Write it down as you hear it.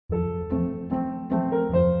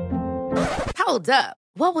Hold up.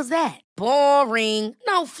 What was that? Boring.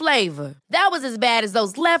 No flavor. That was as bad as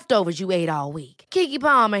those leftovers you ate all week. Keke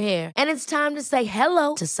Palmer here. And it's time to say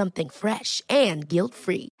hello to something fresh and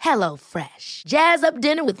guilt-free. Hello Fresh. Jazz up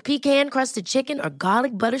dinner with pecan-crusted chicken or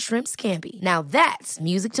garlic butter shrimp scampi. Now that's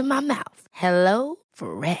music to my mouth. Hello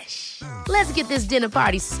Fresh. Let's get this dinner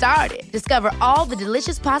party started. Discover all the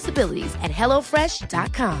delicious possibilities at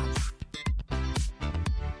hellofresh.com.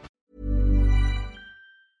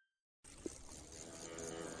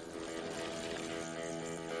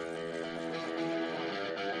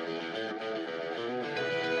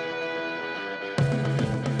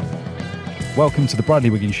 Welcome to the Bradley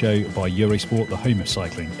Wiggins Show by Eurosport, the home of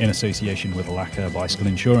cycling, in association with Lacquer Bicycle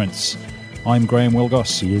Insurance. I'm Graham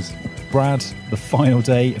Wilgoss. He is. Brad, the final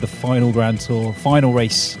day of the final Grand Tour, final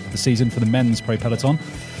race of the season for the men's Pro Peloton.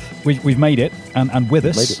 We've made it, and with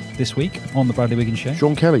us this week on the Bradley Wiggins Show,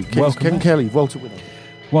 Sean Kelly, Ken Kelly, Vuelta winner.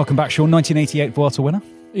 Welcome back, Sean, 1988 Vuelta winner.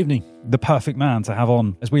 Evening. The perfect man to have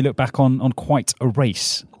on as we look back on quite a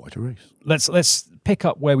race. Quite a race. Let's pick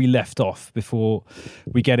up where we left off before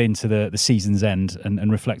we get into the season's end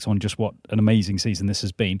and reflect on just what an amazing season this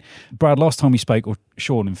has been. Brad, last time we spoke, or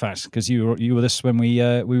Sean, in fact, because you were with us when we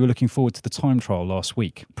were looking forward to the time trial last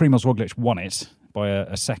week. Primož Roglič won it by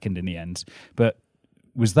a second in the end, but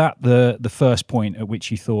was that the first point at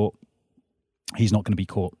which you thought he's not going to be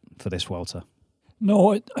caught for this Vuelta?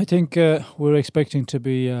 No, I think we're expecting to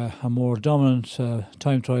be a more dominant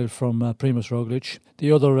time trial from Primož Roglič.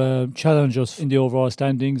 The other challengers in the overall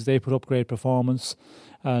standings, they put up great performance,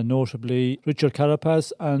 notably Richard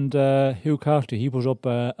Carapaz and Hugh Carthy. He put up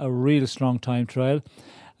a real strong time trial,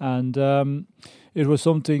 and it was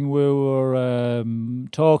something we were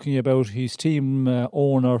talking about. His team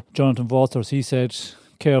owner, Jonathan Waters, he said,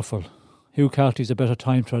 careful. Hugh Carty's a better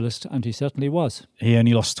time trialist, and he certainly was. He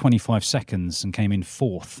only lost 25 seconds and came in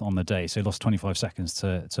fourth on the day, so he lost 25 seconds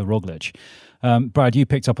to Roglič. Brad, you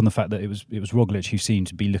picked up on the fact that it was Roglič who seemed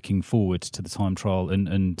to be looking forward to the time trial,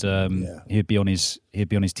 and he'd be on his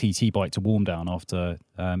TT bike to warm down after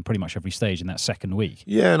pretty much every stage in that second week.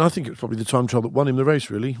 Yeah, and I think it was probably the time trial that won him the race.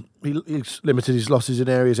 Really, he limited his losses in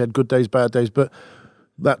areas, had good days, bad days, but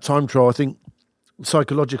that time trial, I think,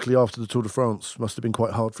 psychologically after the Tour de France must have been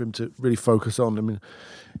quite hard for him to really focus on. I mean,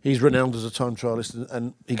 he's renowned as a time trialist,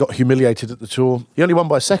 and he got humiliated at the Tour. He only won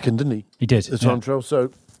by a second, didn't he? He did. The time trial.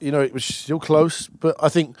 So, it was still close. But I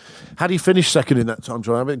think, had he finished second in that time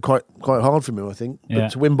trial, it would have been quite hard for him, I think. Yeah.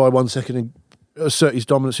 But to win by 1 second and assert his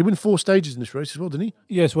dominance. He won 4 stages in this race as well, didn't he?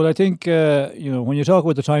 Yes, well, I think, when you talk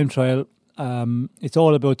about the time trial, it's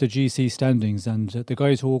all about the GC standings and the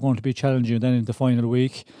guys who are going to be challenging then in the final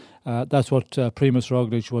week. That's what Primož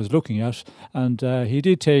Roglič was looking at, and he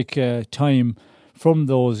did take time from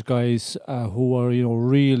those guys who were,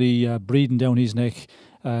 really breathing down his neck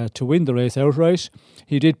to win the race outright.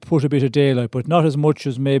 He did put a bit of daylight, but not as much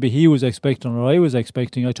as maybe he was expecting or I was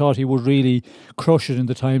expecting. I thought he would really crush it in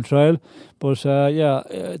the time trial, but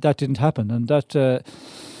that didn't happen, and that.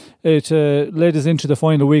 It led us into the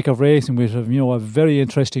final week of racing with a very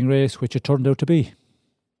interesting race, which it turned out to be.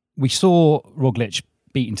 We saw Roglič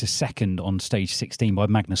beaten to second on stage 16 by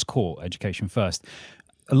Magnus Kort, Education First.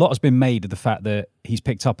 A lot has been made of the fact that he's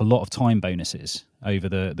picked up a lot of time bonuses over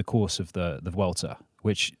the course of the Vuelta,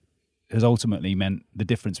 which has ultimately meant the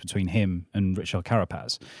difference between him and Richard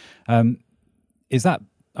Carapaz.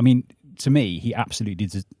 To me, he absolutely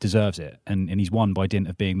deserves it, and he's won by dint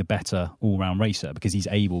of being the better all-round racer because he's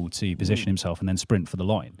able to position himself and then sprint for the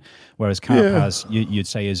line. Whereas Carapaz, you'd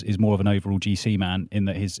say, is more of an overall GC man in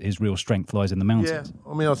that his real strength lies in the mountains.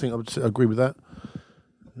 Yeah, I think I would agree with that.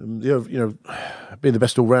 Being the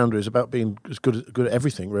best all-rounder is about being as good at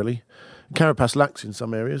everything, really. Carapaz lacks in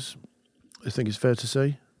some areas, I think it's fair to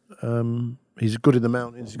say. He's good in the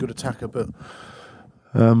mountains, he's a good attacker, but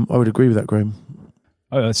I would agree with that, Graham.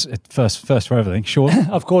 Oh, it's first for everything, sure.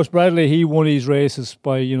 Of course, Bradley, he won his races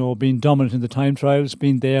by, being dominant in the time trials,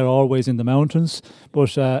 being there always in the mountains.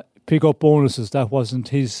 But pick up bonuses, that wasn't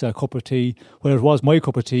his cup of tea, where it was my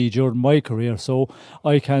cup of tea during my career. So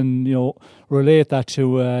I can, relate that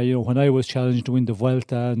to, when I was challenged to win the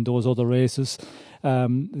Vuelta and those other races.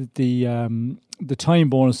 The time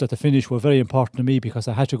bonus at the finish were very important to me because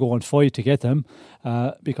I had to go and fight to get them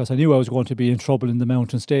because I knew I was going to be in trouble in the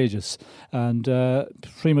mountain stages. And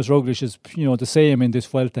Primož Roglič is, the same in this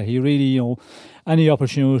Vuelta. He really, any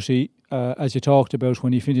opportunity, as you talked about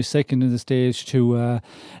when he finished second in the stage to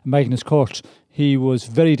Magnus Kort, he was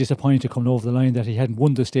very disappointed coming over the line that he hadn't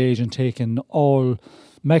won the stage and taken all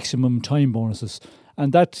maximum time bonuses.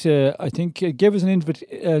 And that, I think, gave us an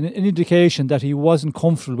indication that he wasn't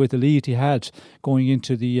comfortable with the lead he had going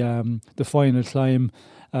into the final climb.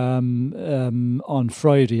 on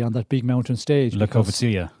Friday on that big mountain stage. Le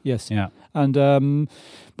Covertier. Yes. Yeah. And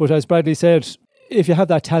but as Bradley said, if you have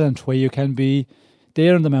that talent where you can be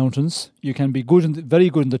there in the mountains, you can be very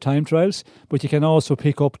good in the time trials, but you can also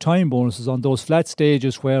pick up time bonuses on those flat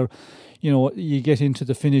stages where, you know, you get into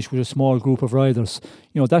the finish with a small group of riders.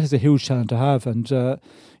 You know, that is a huge talent to have. And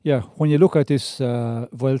when you look at this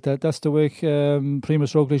Vuelta, that's the way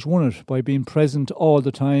Primož Roglič won it, by being present all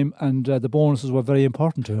the time, and the bonuses were very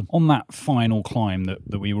important to him. On that final climb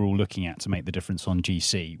that we were all looking at to make the difference on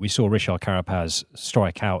GC, we saw Richard Carapaz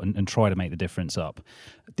strike out and try to make the difference up.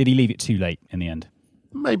 Did he leave it too late in the end?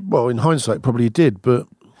 Maybe, well, in hindsight, probably he did, but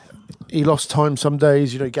he lost time some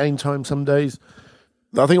days, you know, gained time some days.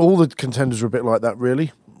 I think all the contenders were a bit like that,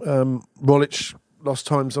 really. Roglič lost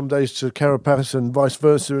time some days to Carapaz and vice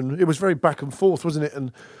versa, and it was very back and forth, wasn't it?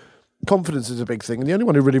 And confidence is a big thing, and the only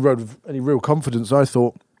one who really rode with any real confidence, I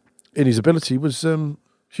thought, in his ability was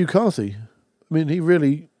Hugh Carthy. I mean, he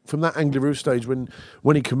really, from that Angliru stage, when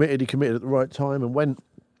he committed at the right time and went.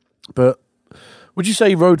 But would you say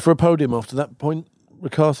he rode for a podium after that point,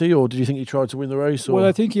 McCarthy, or did you think he tried to win the race? Or? Well,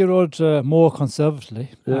 I think he rode more conservatively,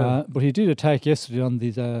 Yeah. but he did attack yesterday on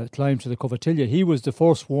the climb to the Covertilia. He was the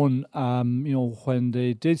first one, when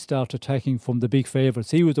they did start attacking from the big favourites.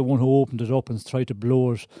 He was the one who opened it up and tried to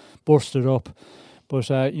burst it up. But,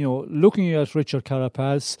 looking at Richard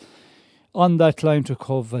Carapaz, on that climb to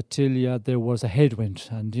Covertilia, there was a headwind,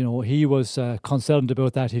 and he was concerned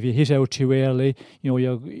about that. If you hit out too early,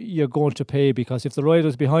 you're going to pay, because if the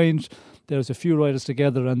rider's behind, there's a few riders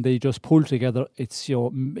together and they just pull together. It's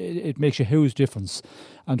it makes a huge difference.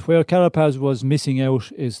 And where Carapaz was missing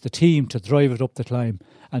out is the team to drive it up the climb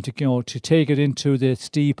and to take it into the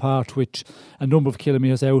steep part, with a number of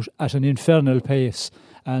kilometres out at an infernal pace.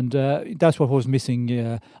 And that's what was missing.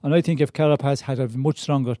 And I think if Carapaz had a much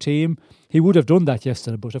stronger team, he would have done that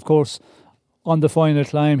yesterday. But of course, on the final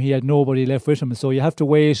climb, he had nobody left with him. So you have to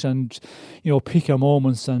wait and, pick your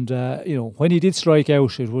moments. And, when he did strike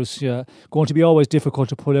out, it was going to be always difficult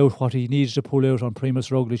to pull out what he needed to pull out on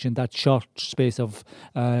Primož Roglič in that short space of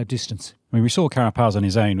distance. I mean, we saw Carapaz on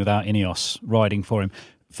his own without Ineos riding for him.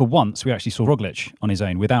 For once, we actually saw Roglič on his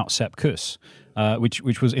own without Sepp Kuss,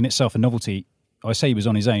 which was in itself a novelty. I say he was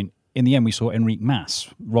on his own. In the end, we saw Enric Mas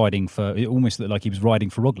riding for. It almost looked like he was riding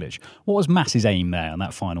for Roglič. What was Mas's aim there on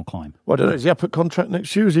that final climb? Well, I don't know. Is he up at contract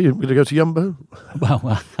next year? Is he going to go to Jumbo?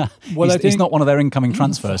 Well, he's not one of their incoming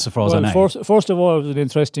transfers, so far as I know. First of all, it was an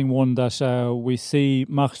interesting one that we see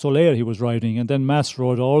Marc Soler, he was riding, and then Mas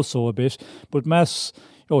rode also a bit. But Mas,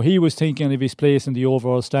 he was thinking of his place in the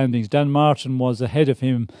overall standings. Dan Martin was ahead of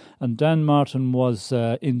him, and Dan Martin was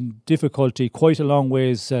in difficulty quite a long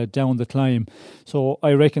ways down the climb. So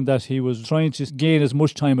I reckon that he was trying to gain as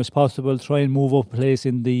much time as possible, try and move up a place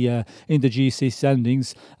in the GC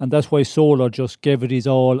standings, and that's why Soler just gave it his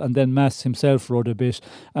all, and then Mas himself rode a bit,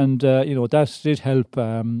 and that did help.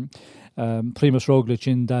 Primož Roglič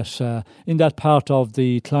in that part of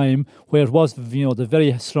the climb where it was the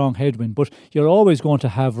very strong headwind. But you're always going to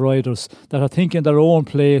have riders that are thinking their own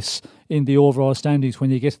place in the overall standings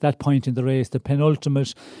when you get to that point in the race, the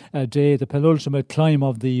penultimate day, the penultimate climb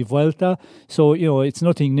of the Vuelta. So it's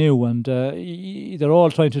nothing new, and they're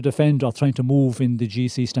all trying to defend or trying to move in the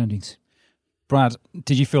GC standings. Brad,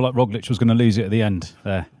 did you feel like Roglič was going to lose it at the end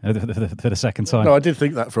there for the second time? No, I did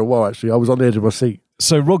think that for a while, actually. I was on the edge of my seat.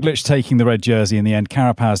 So Roglič taking the red jersey in the end,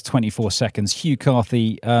 Carapaz 24 seconds. Hugh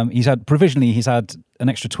Carthy, he's had an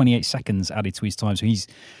extra 28 seconds added to his time. So he's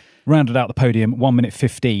rounded out the podium, 1 minute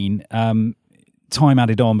 15. Time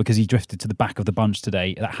added on because he drifted to the back of the bunch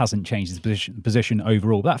today. That hasn't changed his position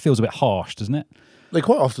overall. That feels a bit harsh, doesn't it? They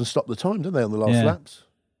quite often stop the time, don't they, on the last laps?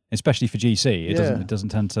 Especially for GC, it doesn't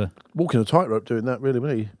tend to walking a tightrope doing that, really,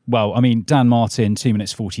 wasn't he? Well, I mean, Dan Martin 2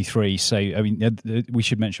 minutes 43. So I mean, we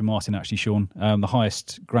should mention Martin actually, Sean, the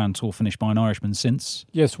highest Grand Tour finish by an Irishman since.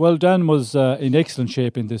 Yes, well, Dan was in excellent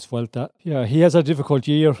shape in this Vuelta. Yeah, he has a difficult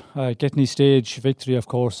year getting his stage victory, of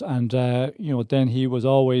course, and then he was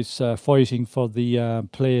always fighting for the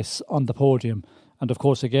place on the podium. And of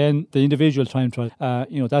course, again, the individual time trial,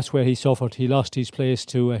 that's where he suffered. He lost his place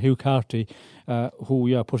to Hugh Carthy,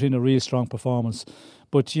 who put in a real strong performance.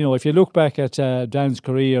 But if you look back at Dan's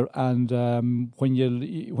career, and when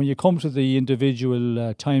you come to the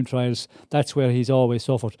individual time trials, that's where he's always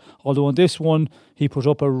suffered. Although in this one, he put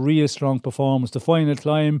up a real strong performance. The final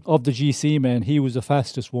climb of the GC men, he was the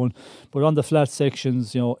fastest one. But on the flat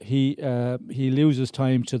sections, he loses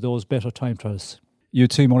time to those better time trials. You're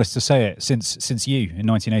too modest to say it. Since you in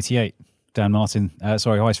 1988, Dan Martin,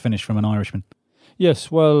 highest finish from an Irishman. Yes,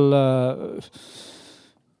 well,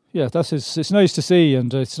 Yeah, it's nice to see,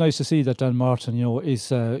 and it's nice to see that Dan Martin, is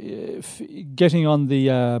getting on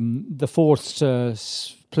the fourth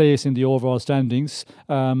place in the overall standings.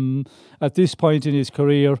 At this point in his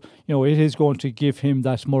career, it is going to give him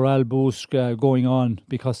that morale boost going on,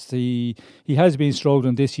 because he has been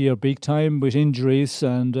struggling this year big time with injuries,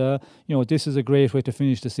 and this is a great way to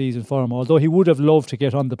finish the season for him. Although he would have loved to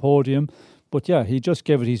get on the podium. But yeah, he just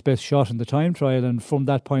gave it his best shot in the time trial, and from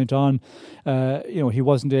that point on, he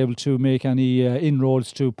wasn't able to make any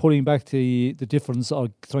inroads to pulling back the difference or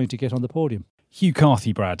trying to get on the podium. Hugh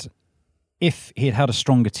Carthy, Brad, if he had a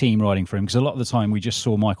stronger team riding for him, because a lot of the time we just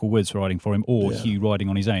saw Michael Woods riding for him or Hugh riding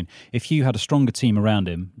on his own. If Hugh had a stronger team around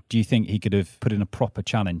him, do you think he could have put in a proper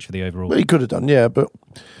challenge for the overall? Well, he could have done, yeah, but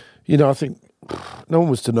I think no one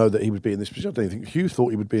was to know that he would be in this position. I don't think Hugh thought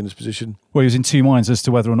he would be in this position. Well, he was in two minds as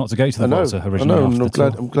to whether or not to go to the Vuelta originally.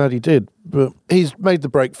 I'm glad he did. But he's made the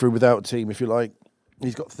breakthrough without a team, if you like.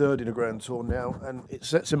 He's got third in a Grand Tour now, and it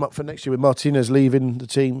sets him up for next year with Martinez leaving the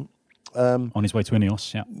team. On his way to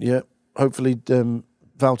Ineos, yeah. Yeah, hopefully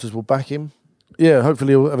Valters will back him. Yeah,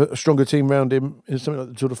 hopefully he'll have a stronger team around him in something like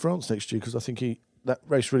the Tour de France next year, because I think that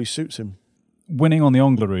race really suits him. Winning on the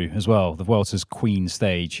Angleroo as well, the Vuelta's Queen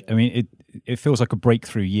stage. I mean, it feels like a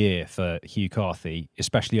breakthrough year for Hugh Carthy,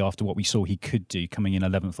 especially after what we saw he could do coming in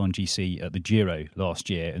 11th on GC at the Giro last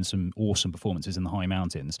year and some awesome performances in the high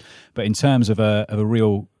mountains. But in terms of a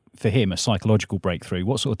real, for him, a psychological breakthrough,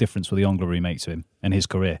 what sort of difference will the Angleroo make to him and his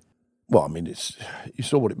career? Well, I mean, you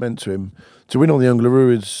saw what it meant to him. To win on the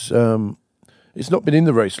Angleroo it's not been in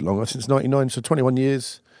the race long, since 99, so 21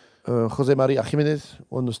 years. Jose Maria Jimenez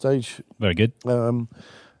won the stage. Very good.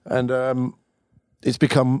 It's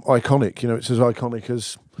become iconic. It's as iconic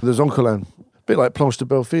as the Zoncolan. A bit like Planche de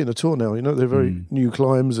Belfi in the Tour now. They're very new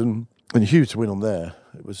climbs, and Hugh to win on there,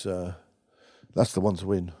 it was that's the one to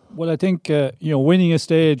win. Well, I think winning a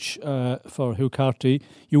stage for Hugh Carthy,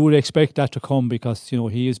 you would expect that to come, because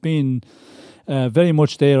he has been very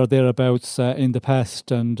much there or thereabouts in the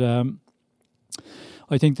past, and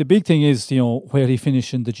I think the big thing is, where he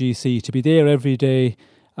finished in the GC, to be there every day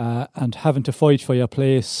and having to fight for your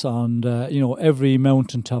place on, every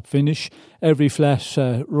mountaintop finish, every flat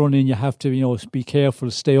run-in, you have to, be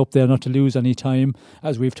careful, stay up there, not to lose any time,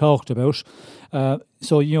 as we've talked about.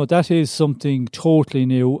 So, that is something totally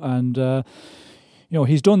new, and,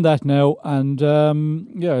 he's done that now, and,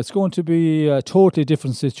 it's going to be a totally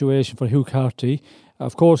different situation for Hugh Carthy.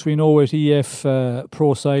 Of course, we know with EF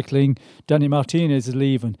Pro Cycling, Danny Martinez is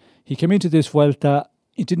leaving. He came into this Vuelta,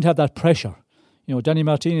 he didn't have that pressure. Danny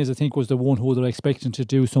Martinez, I think, was the one who they were expecting to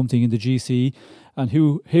do something in the GC, and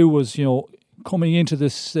who was, coming into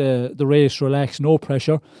this the race relaxed, no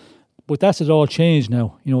pressure. But that's it all changed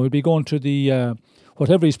now. He'll be going to the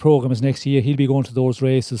whatever his program is next year. He'll be going to those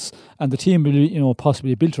races, and the team will,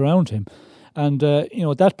 possibly built around him, and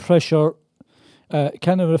that pressure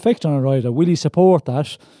can have an effect on a rider. Will he support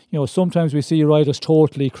that? Sometimes we see riders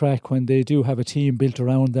totally crack when they do have a team built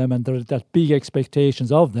around them and there are that big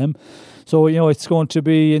expectations of them. So, it's going to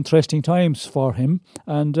be interesting times for him.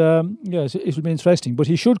 And, it will be interesting. But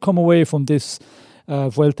he should come away from this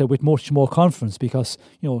Vuelta with much more confidence, because,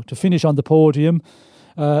 to finish on the podium,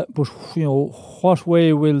 but, what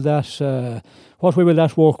way will that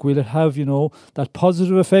work? Will it have, that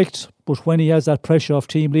positive effect? But when he has that pressure of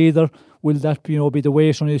team leader, will that, be the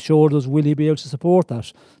weight on his shoulders? Will he be able to support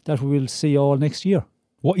that? That we will see all next year.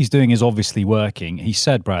 What he's doing is obviously working. He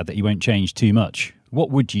said, Brad, that he won't change too much. What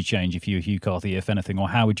would you change if you were Hugh Carthy, if anything, or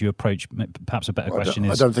how would you approach? Perhaps a better question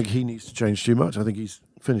is, I don't think he needs to change too much. I think he's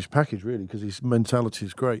finished package, really, because his mentality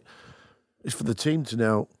is great. It's for the team to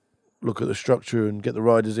now look at the structure and get the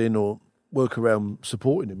riders in, or work around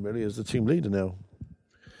supporting him, really, as the team leader now.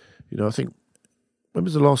 I think, when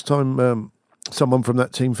was the last time someone from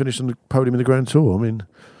that team finished on the podium in the Grand Tour? I mean,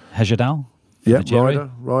 Hejadal? Yeah,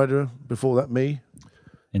 Ryder. Before that, me.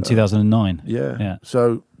 In 2009. Yeah.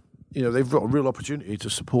 So, they've got a real opportunity to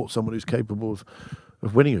support someone who's capable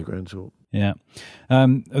of winning a Grand Tour. Yeah.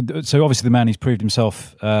 So obviously the man, he's proved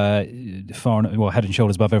himself head and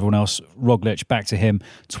shoulders above everyone else. Roglic, back to him.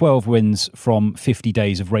 12 wins from 50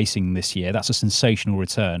 days of racing this year. That's a sensational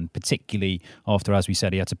return, particularly after, as we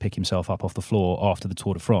said, he had to pick himself up off the floor after the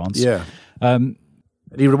Tour de France. Yeah.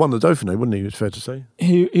 He would have won the Dauphiné, wouldn't he? It's fair to say.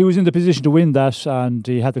 He was in the position to win that, and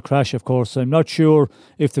he had the crash, of course. I'm not sure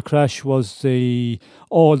if the crash was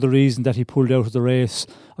all the reason that he pulled out of the race.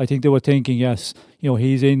 I think they were thinking, yes,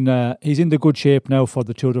 he's in the good shape now for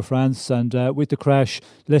the Tour de France, and with the crash,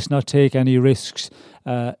 let's not take any risks.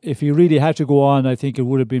 If he really had to go on, I think it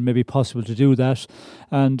would have been maybe possible to do that.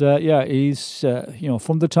 And he's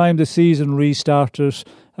from the time the season restarted,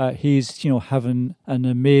 he's having an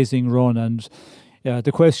amazing run, and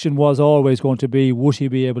the question was always going to be, would he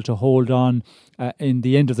be able to hold on in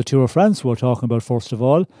the end of the Tour of France we're talking about first of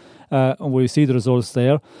all, and we see the results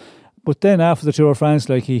there. But then after the Tour of France,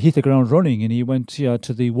 he hit the ground running, and he went to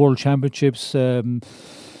the World Championships, the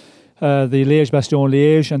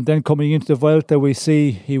Liège-Bastogne-Liège, and then coming into the Vuelta, we see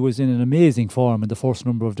he was in an amazing form in the first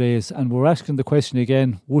number of days. And we're asking the question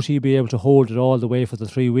again, would he be able to hold it all the way for the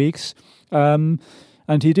 3 weeks? And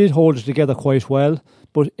he did hold it together quite well.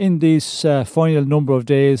 But in these final number of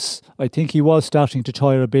days, I think he was starting to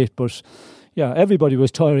tire a bit. But yeah, everybody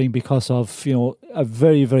was tiring because of a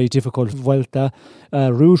very, very difficult Vuelta,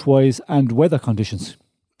 route-wise and weather conditions.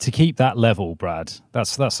 To keep that level, Brad,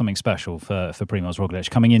 that's something special for Primož Roglič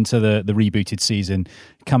coming into the rebooted season,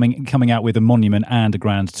 coming out with a monument and a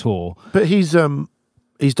Grand Tour. But he's done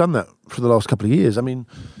that for the last couple of years. I mean,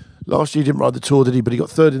 last year he didn't ride the Tour, did he? But he got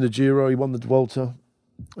third in the Giro. He won the Vuelta.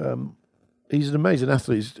 He's an amazing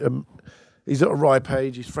athlete. He's at a ripe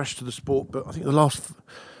age. He's fresh to the sport. But I think the last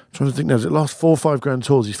 4 or 5 Grand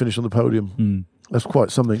Tours he's finished on the podium. That's quite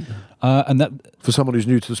something. And that for someone who's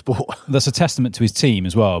new to the sport. That's a testament to his team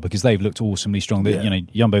as well, because they've looked awesomely strong.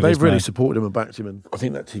 Jumbo they've really supported him and backed him, and I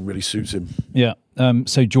think that team really suits him. Yeah.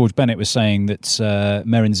 So George Bennett was saying that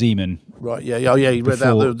Meren Zeeman. Right. Yeah. Oh, yeah. He read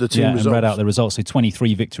out the team results. And read out the results. So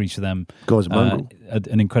 23 victories for them. Guys, a mongrel.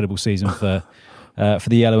 An incredible season for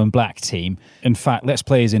the yellow and black team. In fact, let's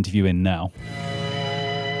play his interview in now.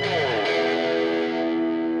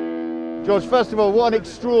 George, first of all, what an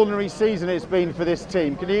extraordinary season it's been for this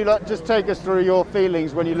team. Can you just take us through your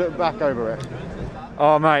feelings when you look back over it?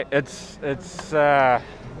 Oh, mate, it's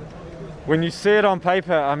when you see it on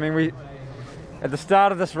paper. I mean, we at the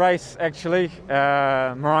start of this race, actually,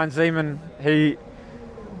 Meren Zeeman,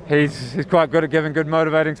 he's quite good at giving good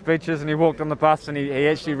motivating speeches, and he walked on the bus and he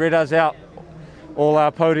actually read us out all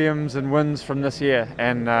our podiums and wins from this year.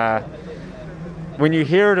 And when you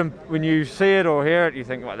hear it and when you see it or hear it, you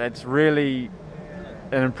think, well, that's really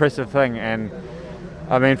an impressive thing. And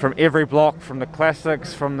I mean, from every block, from the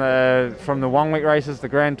classics, from the 1 week races, the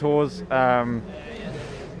Grand Tours.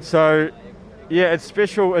 So yeah, it's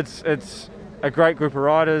special. It's a great group of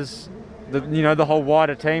riders. The whole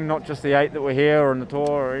wider team, not just the 8 that were here or in the Tour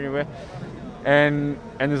or anywhere. And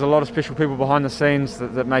there's a lot of special people behind the scenes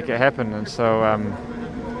that make it happen. And so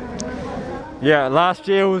last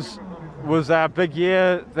year was our big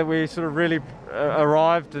year that we sort of really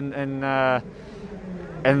arrived, and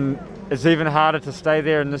it's even harder to stay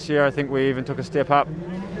there. And this year, I think we even took a step up.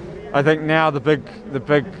 I think now the big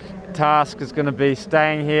task is going to be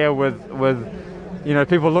staying here with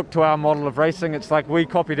people look to our model of racing. It's like we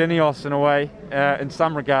copied Ineos in a way, in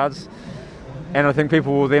some regards. And I think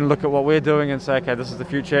people will then look at what we're doing and say, okay, this is the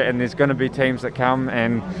future, and there's going to be teams that come.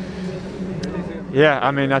 And yeah,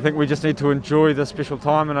 I mean, I think we just need to enjoy this special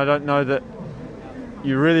time, and I don't know that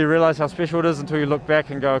you really realise how special it is until you look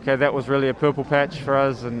back and go, okay, that was really a purple patch for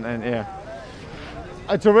us, and yeah.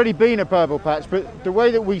 It's already been a purple patch, but the way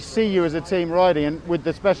that we see you as a team riding, and with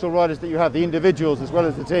the special riders that you have, the individuals as well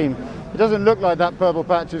as the team, it doesn't look like that purple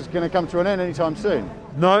patch is going to come to an end anytime soon.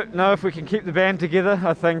 No, if we can keep the band together,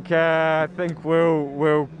 I think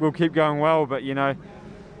we'll keep going well. But I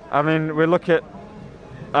mean, I look at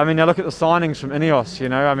the signings from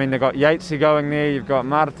Ineos. I mean, they've got Yatesy going there, you've got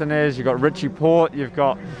Martinez, you've got Richie Porte, you've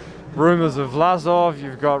got rumours of Vlasov,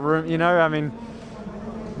 you've got I mean,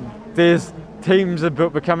 there's teams are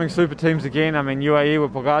becoming super teams again. I mean, UAE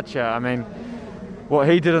with Pogacar. I mean, what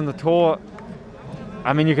he did in the Tour.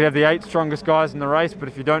 I mean, you could have the 8 strongest guys in the race, but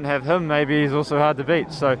if you don't have him, maybe he's also hard to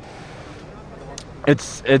beat. So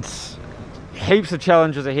it's heaps of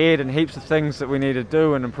challenges ahead and heaps of things that we need to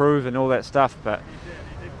do and improve and all that stuff. But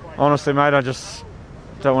honestly, mate, I just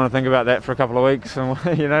don't want to think about that for a couple of weeks and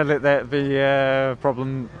let that be a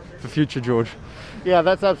problem for future George. Yeah,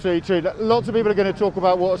 that's absolutely true. Lots of people are going to talk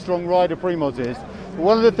about what a strong rider Primož is. But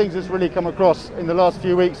one of the things that's really come across in the last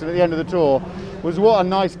few weeks and at the end of the Tour was what a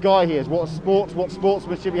nice guy he is, what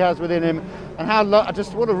sportsmanship he has within him, and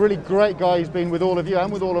what a really great guy he's been with all of you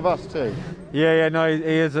and with all of us too. Yeah, no, he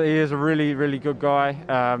is a really, really good guy.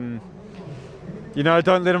 Don't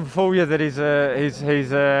let him fool you that he's a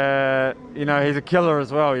killer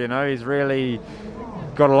as well. He's really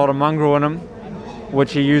got a lot of mongrel in him,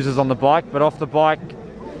 which he uses on the bike, but off the bike,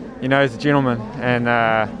 he's a gentleman, and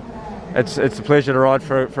it's a pleasure to ride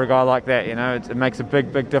for a guy like that. It makes a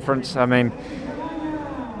big difference. I mean,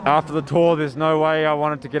 after the Tour, there's no way I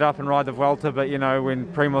wanted to get up and ride the Vuelta, but when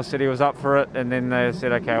Primož said he was up for it, and then they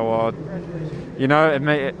said, okay, well,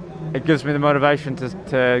 it gives me the motivation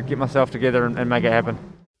to get myself together and make it happen.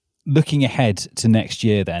 Looking ahead to next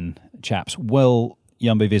year then, chaps, well,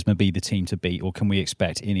 Jumbo-Visma be the team to beat, or can we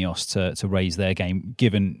expect Ineos to raise their game,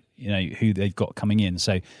 given who they've got coming in?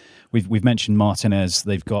 So we've mentioned Martinez,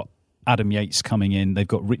 they've got Adam Yates coming in, they've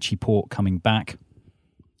got Richie Porte coming back.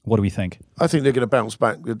 What do we think? I think they're going to bounce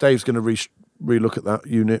back. Dave's going to re-look at that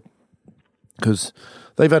unit because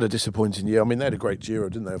they've had a disappointing year. I mean, they had a great Giro,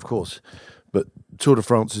 didn't they? Of course. But Tour de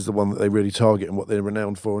France is the one that they really target and what they're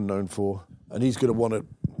renowned for and known for. And he's going to want to,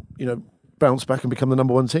 bounce back and become the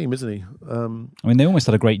number one team, isn't he? I mean, they almost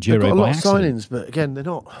had a great Giro. They've got a lot of accident. signings, but again, they're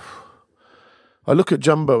not. I look at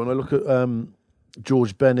Jumbo and I look at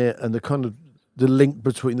George Bennett and the link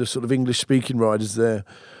between the sort of English-speaking riders there,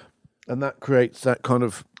 and that creates that kind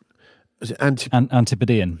of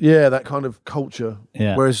Antipodean. Yeah, that kind of culture.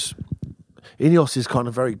 Yeah. Whereas Ineos is kind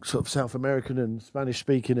of very sort of South American and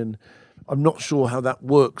Spanish-speaking, and I'm not sure how that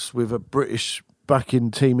works with a British backing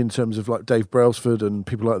team in terms of like Dave Brailsford and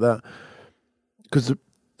people like that. Because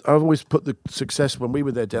I've always put the success when we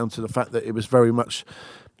were there down to the fact that it was very much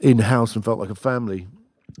in-house and felt like a family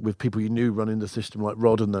with people you knew running the system like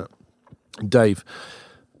Rod and that, and Dave.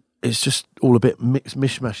 It's just all a bit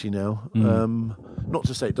mishmashy now. Not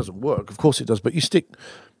to say it doesn't work, of course it does, but you stick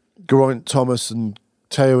Geraint Thomas and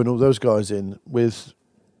Teo and all those guys in with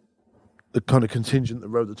the kind of contingent that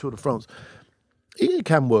rode the Tour de France. It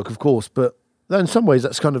can work, of course, but in some ways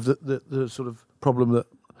that's kind of the sort of problem that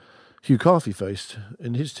Hugh Carthy faced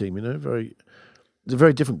in his team. They're very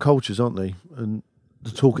different cultures, aren't they? And the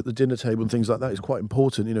talk at the dinner table and things like that is quite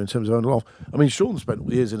important, in terms of on and off. I mean, Sean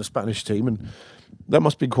spent years in a Spanish team, and that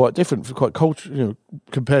must be quite different, quite culture,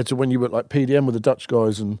 compared to when you were like PDM with the Dutch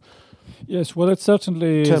guys. And yes, well, it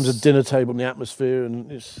certainly in terms is. of dinner table and the atmosphere,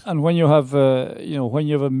 and when you have when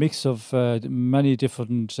you have a mix of many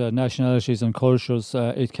different nationalities and cultures,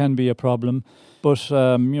 it can be a problem. But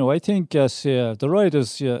I think the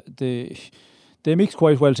riders they mix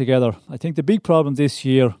quite well together. I think the big problem this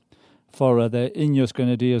year for the Ineos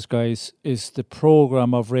Grenadiers guys is the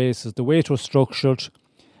programme of races, the way it was structured,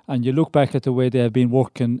 and you look back at the way they have been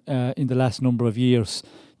working in the last number of years.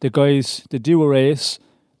 The guys, they do a race,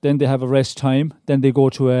 then they have a rest time, then they go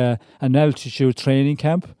to an altitude training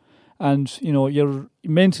camp, and you're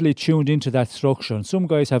mentally tuned into that structure. And some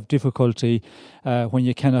guys have difficulty when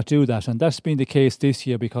you cannot do that, and that's been the case this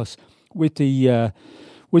year because with the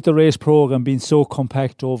race program being so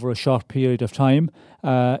compact over a short period of time,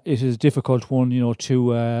 it is a difficult one,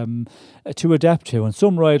 to adapt to. And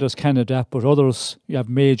some riders can adapt, but others you have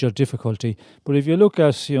major difficulty. But if you look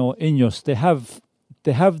at Ineos, they have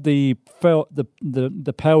the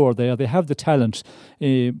power there, they have the talent,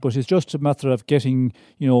 but it's just a matter of getting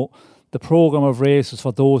the program of races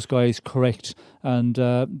for those guys correct, and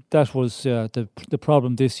that was the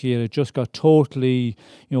problem this year. It just got totally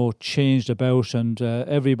changed about, and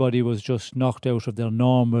everybody was just knocked out of their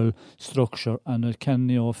normal structure, and it can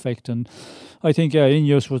affect. And I think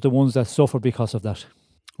Ineos was the ones that suffered because of that.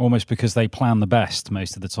 Almost because they plan the best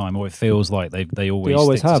most of the time, or it feels like they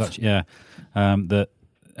always stick have. to such, that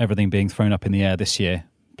everything being thrown up in the air this year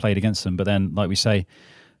played against them. But then, like we say,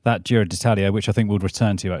 that Giro d'Italia, which I think we'll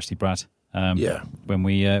return to actually, Brad. When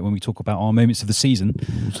we talk about our moments of the season.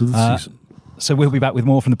 So we'll be back with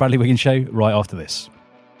more from the Bradley Wiggins Show right after this.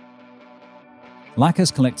 Lacquer's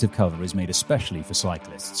collective cover is made especially for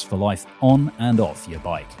cyclists for life on and off your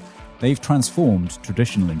bike. They've transformed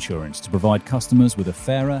traditional insurance to provide customers with a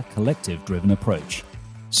fairer, collective-driven approach.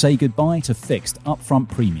 Say goodbye to fixed upfront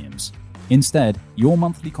premiums. Instead, your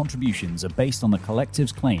monthly contributions are based on the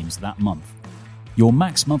collective's claims that month. Your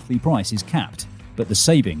max monthly price is capped, but the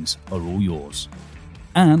savings are all yours.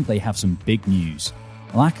 And they have some big news.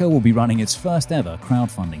 Lacquer will be running its first ever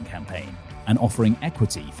crowdfunding campaign and offering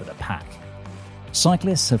equity for the pack.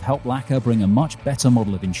 Cyclists have helped Lacquer bring a much better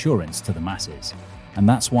model of insurance to the masses, and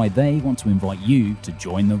that's why they want to invite you to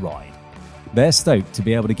join the ride. They're stoked to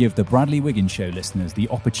be able to give the Bradley Wiggins Show listeners the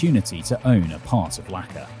opportunity to own a part of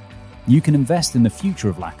Lacquer. You can invest in the future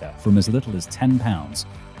of Lacquer from as little as £10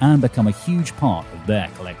 and become a huge part of their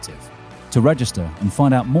collective. To register and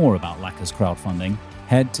find out more about Lacquer's crowdfunding,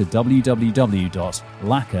 head to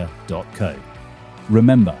www.lacquer.co.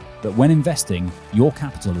 Remember that when investing, your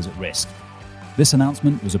capital is at risk. This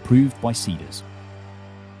announcement was approved by Cedars.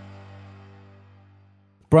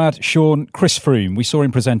 Brad, Sean, Chris Froome, we saw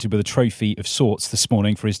him presented with a trophy of sorts this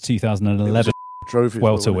morning for his 2011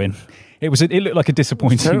 Vuelta win. It looked like a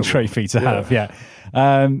disappointing trophy to have, yeah.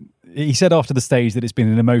 He said after the stage that it's been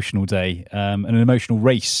an emotional day, an emotional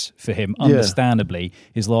race for him, understandably,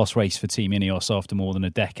 his last race for Team Ineos after more than a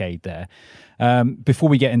decade there. Before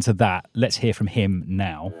we get into that, let's hear from him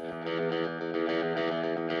now.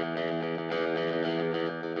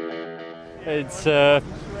 It's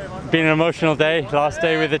been an emotional day, last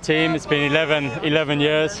day with the team. It's been 11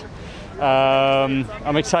 years.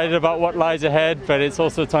 I'm excited about what lies ahead, but it's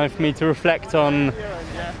also time for me to reflect on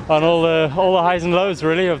all the highs and lows,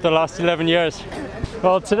 really, of the last 11 years.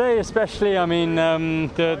 Well, today especially, I mean,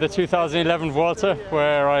 the 2011 Vuelta,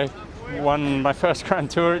 where I won my first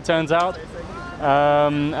Grand Tour, it turns out.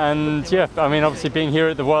 And yeah, I mean, obviously being here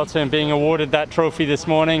at the Vuelta and being awarded that trophy this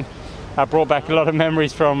morning, I brought back a lot of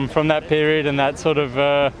memories from that period, and that sort of,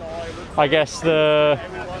 I guess, the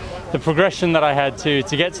progression that I had to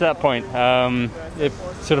get to that point. It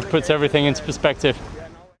sort of puts everything into perspective.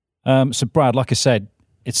 So Brad, like I said,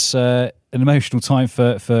 it's an emotional time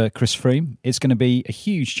for Chris Froome. It's going to be a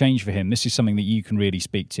huge change for him. This is something that you can really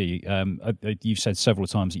speak to. You've said several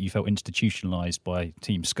times that you felt institutionalised by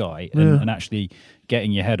Team Sky, and actually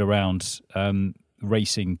getting your head around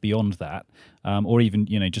racing beyond that, or even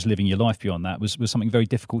just living your life beyond that was something very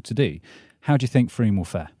difficult to do. How do you think Froome will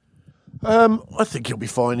fare? I think he'll be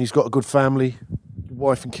fine. He's got a good family,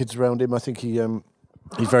 wife and kids around him. I think he's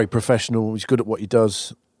very professional. He's good at what he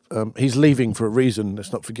does. He's leaving for a reason,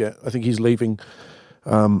 let's not forget. I think he's leaving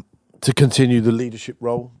to continue the leadership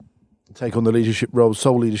role, take on the leadership role,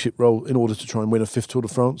 sole leadership role, in order to try and win a 5th Tour de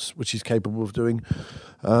France, which he's capable of doing.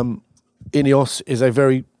 Ineos is a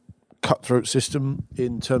very cutthroat system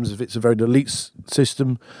in terms of it's a very elite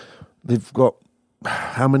system. They've got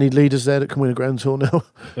how many leaders there that can win a Grand Tour now?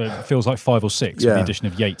 It feels like 5 or 6 with the addition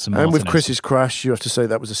of Yates and Martinez. And with Chris's crash, you have to say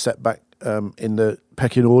that was a setback in the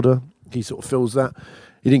pecking order. He sort of feels that.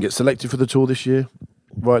 He didn't get selected for the Tour this year,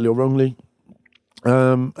 rightly or wrongly.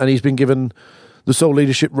 And he's been given the sole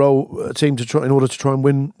leadership role team in order to try and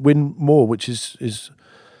win more, which is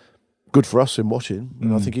good for us in watching.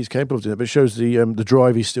 And I think he's capable of doing it. But it shows the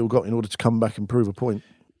drive he's still got in order to come back and prove a point.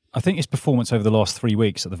 I think his performance over the last 3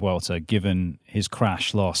 weeks at the Vuelta, given his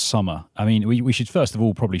crash last summer, I mean, we should first of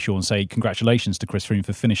all probably, Sean, say congratulations to Chris Froome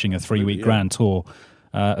for finishing a 3-week Grand Tour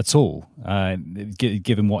at all,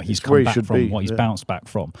 given what he's come back from, what he's bounced back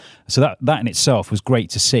from. So that in itself was great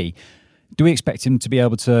to see. Do we expect him to be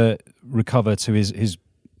able to recover to his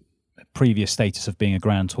previous status of being a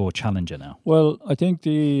Grand Tour challenger now? Well, I think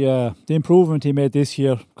the improvement he made this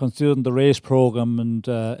year, considering the race programme and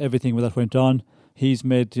everything that went on, he's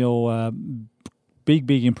made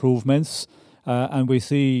big improvements, and we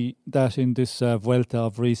see that in this Vuelta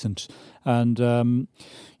of recent. And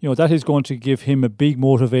that is going to give him a big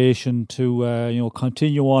motivation to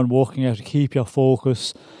continue on working out to keep your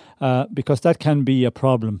focus, because that can be a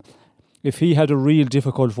problem. If he had a real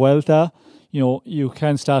difficult Vuelta, you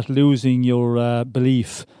can start losing your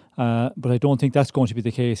belief. But I don't think that's going to be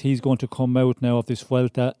the case. He's going to come out now of this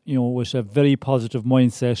Vuelta, with a very positive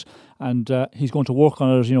mindset, and he's going to work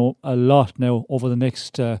on it, a lot now over the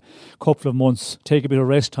next couple of months. Take a bit of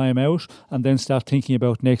rest time out, and then start thinking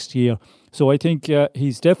about next year. So I think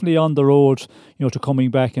he's definitely on the road, to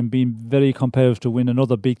coming back and being very competitive to win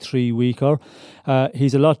another big 3-weeker.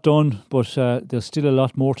 He's a lot done, but there's still a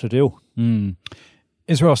lot more to do.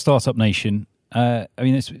 Israel Startup Nation. I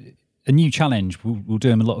mean, it's a new challenge will do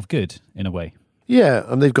him a lot of good in a way. Yeah,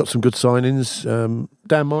 and they've got some good signings.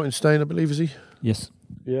 Dan Martin staying, I believe, is he? Yes.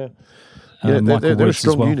 Yeah. They're a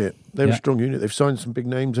strong unit. They're a strong unit. They've signed some big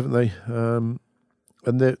names, haven't they? And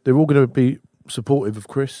they're all going to be supportive of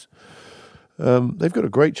Chris. They've got a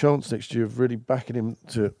great chance next year of really backing him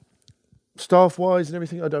to staff-wise and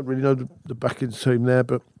everything. I don't really know the backing team there,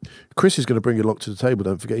 but Chris is going to bring a lot to the table,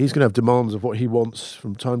 don't forget. He's going to have demands of what he wants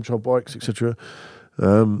from time trial bikes, etc.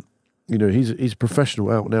 He's a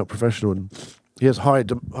professional, out-and-out professional, and he has high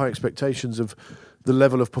expectations of the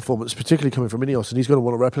level of performance, particularly coming from Ineos, and he's going to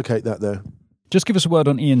want to replicate that there. Just give us a word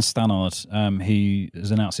on Ian Stannard, who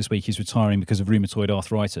has announced this week he's retiring because of rheumatoid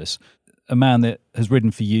arthritis. A man that has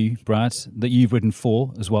ridden for you, Brad, that you've ridden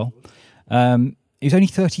for as well. He's only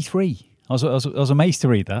 33. I was amazed to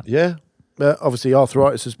read that. Yeah. Obviously,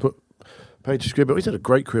 arthritis has put paid to script, but he's had a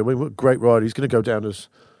great career. I mean, what a great rider. He's going to go down as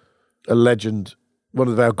a legend, one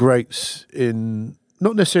of our greats in,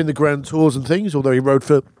 not necessarily in the Grand Tours and things, although he rode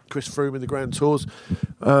for Chris Froome in the Grand Tours,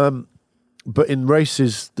 but in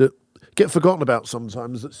races that get forgotten about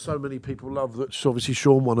sometimes, that so many people love, that obviously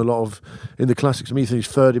Sean won a lot of in the classics. I mean, he's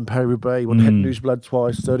third in Paris-Roubaix, won Het Nieuwsblad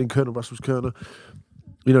twice, third in Kerner, Brussels Kerner.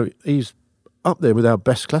 He's up there with our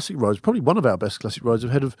best classic riders, probably one of our best classic riders,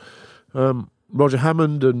 ahead of Roger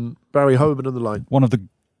Hammond and Barry Hoban and the line. One of the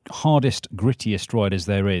hardest, grittiest riders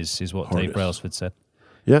there is what Dave Brailsford said.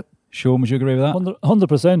 Yeah. Sean, would you agree with that?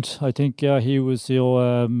 100%. I think he was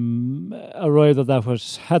a rider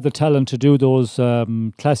that had the talent to do those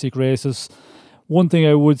classic races. One thing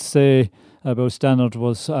I would say about Stannard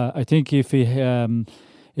was I think if he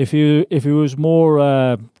was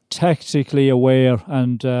more tactically aware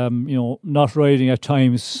and, not riding at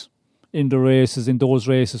times in those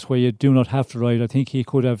races where you do not have to ride. I think he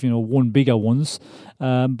could have, won bigger ones.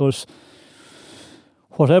 But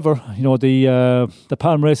whatever, the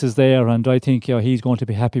Palm race is there, and I think he's going to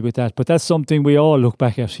be happy with that. But that's something we all look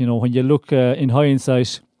back at. When you look in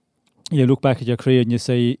hindsight, you look back at your career and you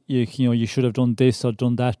say, you should have done this or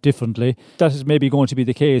done that differently. That is maybe going to be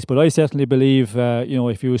the case, but I certainly believe,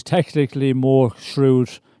 if he was tactically more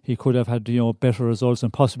shrewd, he could have had better results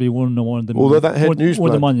and possibly won one of the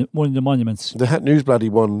monuments. The Het Nieuwsblad he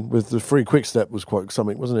won with the free quick step was quite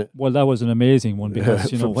something, wasn't it? Well, that was an amazing one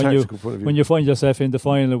because when you find yourself in the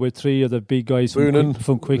final with three of the big guys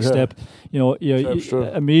from quick step, you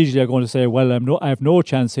immediately are going to say, well, I have no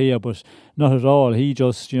chance here, but not at all. He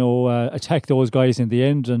just attacked those guys in the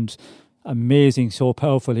end, and amazing, so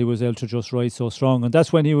powerful he was able to just ride so strong, and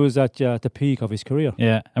that's when he was at the peak of his career.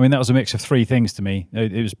 Yeah, I mean that was a mix of three things to me.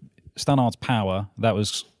 It was Stannard's power, that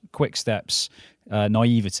was quick steps,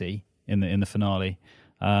 naivety in the finale,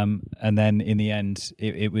 and then in the end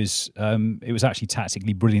it was actually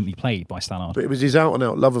tactically brilliantly played by Stannard. But it was his out and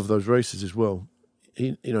out love of those races as well.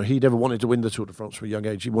 He never wanted to win the Tour de France from a young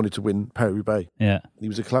age. He wanted to win Paris-Roubaix. Yeah, he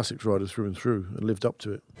was a classics rider through and through and lived up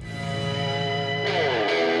to it.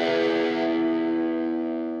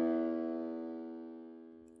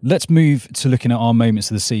 Let's move to looking at our moments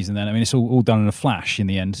of the season then. I mean, it's all done in a flash in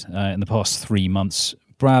the end, in the past 3 months.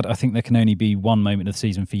 Brad, I think there can only be one moment of the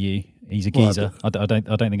season for you. He's a geezer. I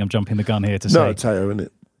don't think I'm jumping the gun here to say. No, Teo, isn't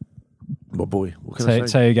it? My boy. What can I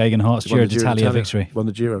say? Teo Gegenhardt's Giro d'Italia victory. Won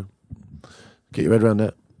the Giro. Get your head around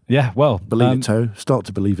that. Yeah, well. Believe it, Teo. Start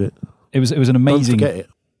to believe it. It was an amazing... Don't forget it.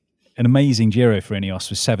 An amazing Giro for Ineos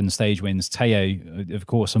with 7 stage wins. Teo, of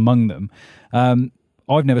course, among them.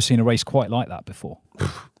 I've never seen a race quite like that before.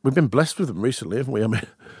 We've been blessed with them recently, haven't we? I mean,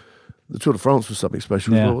 the Tour de France was something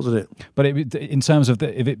special as well, wasn't it? But in terms of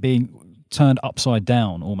it being turned upside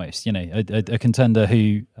down almost, a contender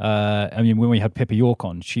who, when we had Pippa York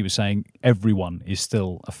on, she was saying everyone is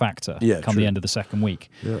still a factor come the end of the second week.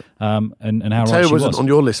 Yeah. And how right she wasn't on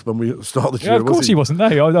your list when we started the Giro, of course he wasn't,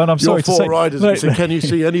 no. And I'm sorry to say. Your 4 riders, you said, can you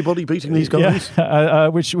see anybody beating these guys?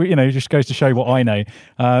 Which, just goes to show what I know.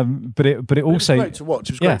 But it also... It was great to watch.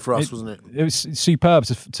 It was great for us, wasn't it? It was superb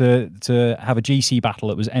to have a GC battle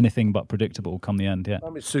that was anything but predictable come the end, yeah. I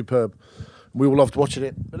mean, it's superb. We all loved watching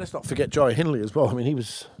it. But let's not forget Jai Hindley as well. I mean, he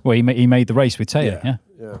was... Well, he made the race with Teo,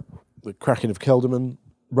 yeah. The cracking of Kelderman,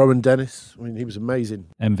 Rowan Dennis. I mean, he was amazing.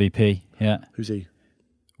 MVP, yeah. Who's he?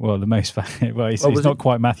 Well, the most... he's not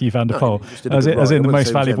quite Matthew van der Poel. As in the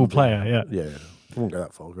most valuable player, yeah. Yeah. I won't go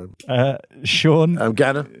that far, Graham. Sean...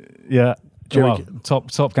 Ganna. Yeah. Well,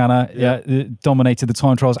 top Ganna, dominated the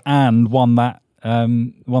time trials and won that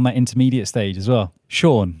intermediate stage as well.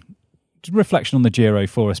 Sean, reflection on the Giro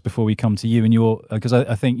for us before we come to you and your, because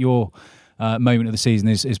I think your moment of the season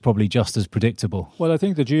is probably just as predictable. Well, I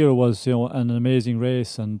think the Giro was an amazing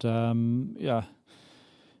race, and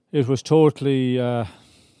it was totally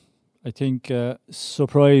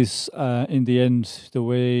surprise in the end the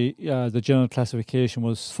way the general classification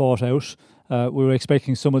was fought out. We were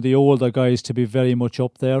expecting some of the older guys to be very much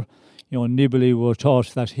up there. Nibali were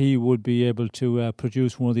thought that he would be able to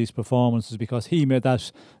produce one of these performances because he made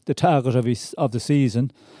that the target of the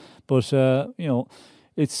season. But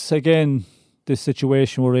it's again this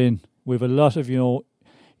situation we're in. We have a lot of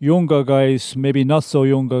younger guys, maybe not so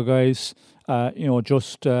younger guys,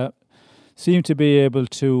 just seem to be able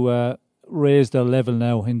to raise their level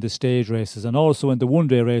now in the stage races and also in the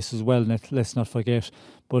one-day race as well. Let's not forget.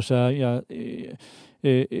 But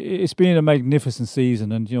it's been a magnificent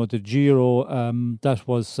season, and the Giro, that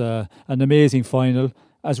was an amazing final,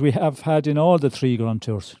 as we have had in all the 3 Grand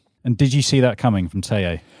Tours. And did you see that coming from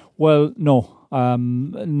Teo? Well, no,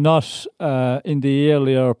 not in the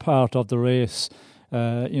earlier part of the race.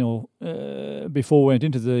 Before we went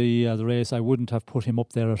into the race, I wouldn't have put him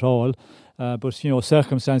up there at all. But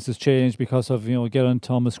circumstances changed because of Geraint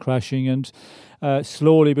Thomas crashing, and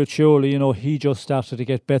slowly but surely, he just started to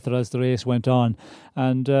get better as the race went on,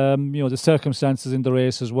 and the circumstances in the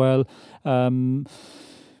race as well.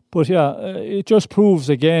 But it just proves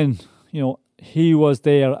again, he was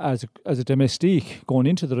there as a domestique going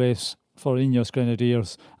into the race for Ineos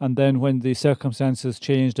Grenadiers, and then when the circumstances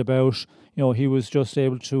changed about, he was just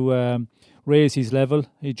able to raise his level.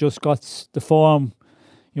 He just got the form.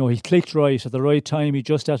 He clicked right at the right time. He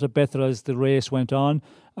just started better as the race went on.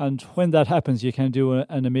 And when that happens, you can do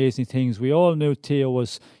an amazing things. We all knew Teo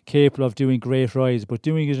was capable of doing great rides, but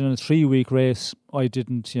doing it in a 3-week race, I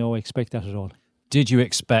didn't, expect that at all. Did you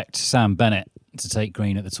expect Sam Bennett to take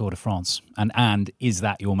green at the Tour de France? And is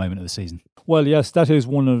that your moment of the season? Well, yes, that is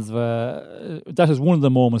one of the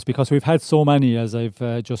moments, because we've had so many, as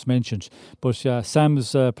I've just mentioned. But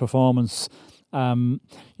Sam's performance,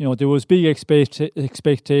 there was big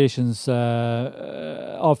expectations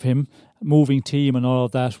of him, moving team and all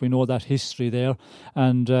of that. We know that history there,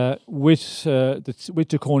 and with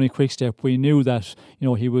the Coney Quickstep, we knew that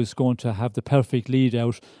he was going to have the perfect lead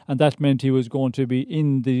out, and that meant he was going to be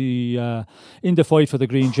in the fight for the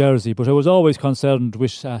green jersey. But I was always concerned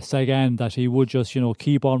with Sagan that he would just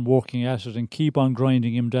keep on working at it and keep on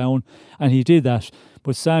grinding him down, and he did that.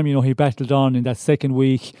 But Sam, he battled on in that second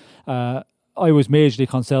week. I was majorly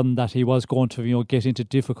concerned that he was going to, get into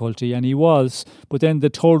difficulty, and he was. But then the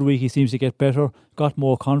third week, he seems to get better, got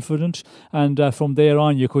more confident, and from there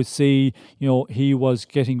on, you could see, he was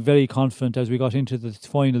getting very confident as we got into the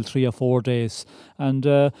final 3 or 4 days, and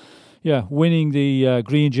winning the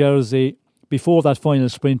green jersey before that final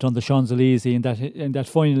sprint on the Champs-Élysées in that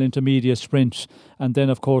final intermediate sprint, and then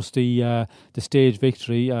of course the stage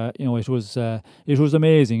victory. It was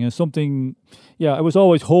amazing, and something. Yeah, I was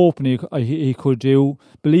always hoping he could do,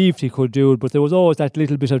 believed he could do it, but there was always that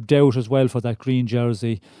little bit of doubt as well for that green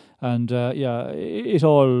jersey. And it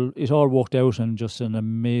all worked out, and just an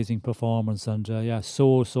amazing performance, and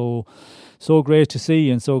so great to see,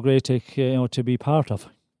 and so great to be part of.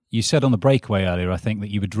 You said on the breakaway earlier, I think, that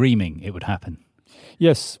you were dreaming it would happen.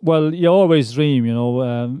 Yes, well, you always dream,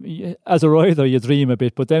 as a rider you dream a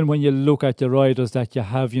bit, but then when you look at the riders that you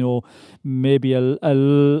have, maybe a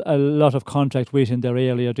lot of contact with in their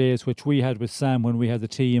earlier days, which we had with Sam when we had the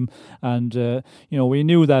team, and we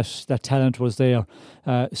knew that talent was there.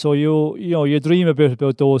 So you dream a bit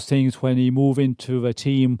about those things when you move into a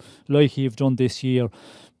team like you've done this year.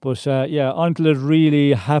 But until it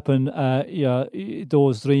really happened,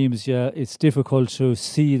 those dreams, it's difficult to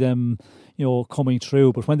see them, coming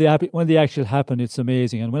true. But when they actually happen, it's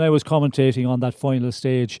amazing. And when I was commentating on that final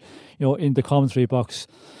stage, in the commentary box,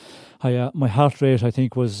 my heart rate, I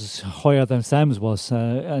think, was higher than Sam's was,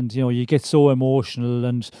 and you get so emotional,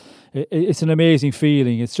 and it's an amazing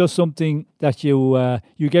feeling. It's just something that you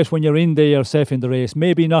get when you're in there yourself in the race.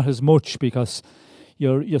 Maybe not as much because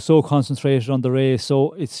you're so concentrated on the race.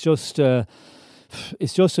 So it's just an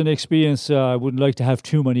experience I wouldn't like to have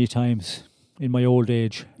too many times in my old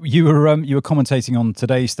age. You were commentating on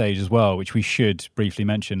today's stage as well, which we should briefly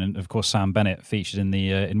mention, and of course Sam Bennett featured in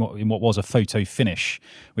the in what was a photo finish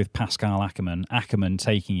with Pascal Ackermann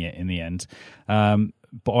taking it in the end.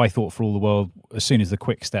 But I thought for all the world, as soon as the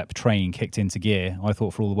Quick Step train kicked into gear, I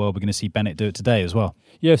thought for all the world we're going to see Bennett do it today as well.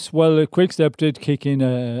 Yes, well, the Quick Step did kick in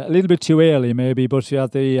a little bit too early maybe, but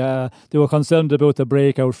they were concerned about the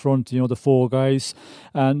break out front, the 4 guys,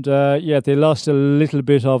 and they lost a little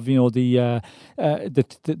bit of the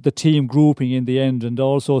team grouping in the end, and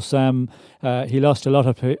also Sam he lost a lot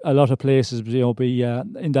of places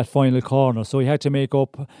in that final corner, so he had to make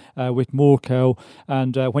up with Moorcow,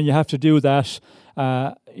 and when you have to do that,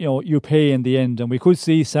 you pay in the end. And we could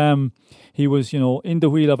see Sam, he was, in the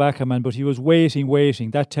wheel of Ackermann, but he was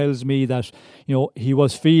waiting. That tells me that, he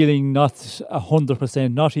was feeling not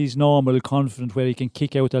 100%, not his normal confident where he can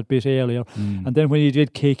kick out that bit earlier. And then when he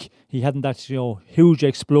did kick, he hadn't that, huge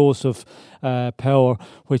explosive power,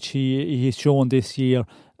 which he's shown this year.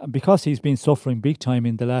 And because he's been suffering big time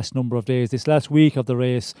in the last number of days, this last week of the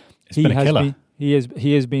race,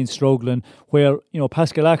 He has been struggling. Where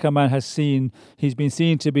Pascal Ackermann he's been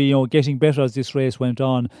seen to be getting better as this race went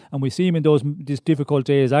on, and we see him in these difficult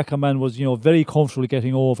days. Ackermann was very comfortable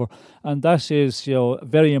getting over, and that is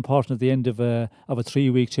very important at the end of a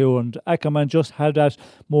 3-week tour. And Ackermann just had that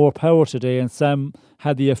more power today, and Sam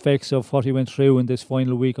had the effects of what he went through in this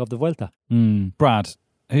final week of the Vuelta. Brad,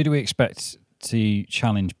 who do we expect to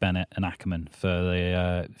challenge Bennett and Ackermann for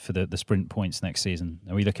the sprint points next season?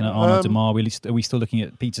 Are we looking at Arnaud Demar? Are we still looking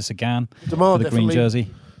at Peter Sagan Demar, for the green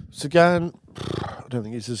jersey? Sagan, I don't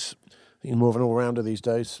think he's more of an all-rounder these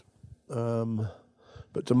days.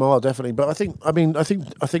 But Demar definitely. But I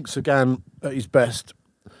think Sagan at his best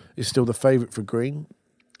is still the favourite for green.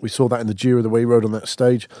 We saw that in the Giro, the way he rode on that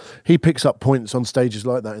stage. He picks up points on stages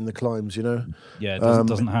like that in the climbs, Yeah,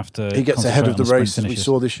 doesn't have to. He gets ahead of the race, as we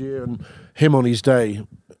saw this year, and him on his day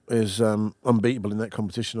is unbeatable in that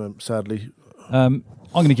competition, sadly. I'm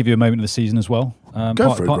going to give you a moment of the season as well.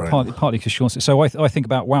 Partly because Sean. So I think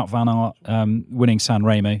about Wout van Aert winning San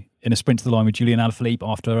Remo in a sprint to the line with Julian Alaphilippe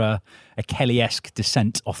after a Kelly-esque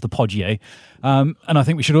descent off the Poggio. And I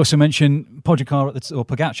think we should also mention Pogacar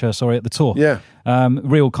at the Tour. Yeah.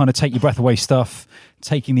 Real kind of take your breath away stuff,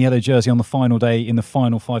 taking the yellow jersey on the final day in the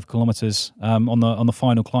final 5 kilometres on the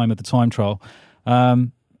final climb of the time trial.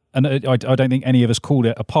 And I don't think any of us called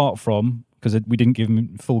it, apart from, because we didn't give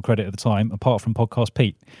him full credit at the time, apart from Podcast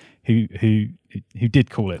Pete, who did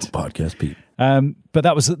call it Podcast Pete. But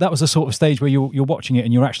that was the sort of stage where you're watching it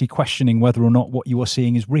and you're actually questioning whether or not what you are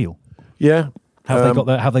seeing is real. Yeah.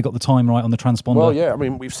 Have they got the time right on the transponder? Well, yeah. I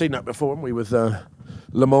mean, we've seen that before, haven't we, with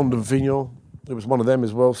Le Monde and Vignon. It was one of them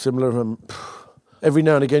as well, similar. Every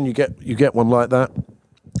now and again, you get one like that,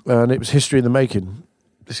 and it was history in the making.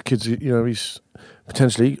 This kid's, he's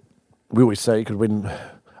potentially. We always say he could win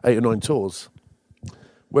 8 or 9 tours.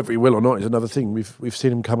 Whether he will or not is another thing. We've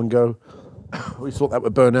seen him come and go. We thought that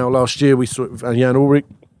with Bernal last year. We saw it with Jan Ullrich,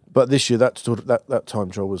 but this year that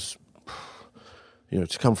time trial was,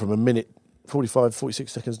 to come from a minute 45,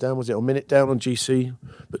 46 seconds down, was it, or a minute down on GC,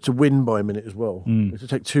 but to win by a minute as well. To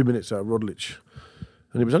take 2 minutes out of Roglic.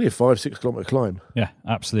 And it was only a 5-6 kilometre climb. Yeah,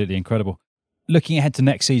 absolutely incredible. Looking ahead to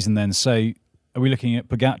next season then, so are we looking at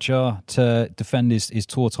Pogacar to defend his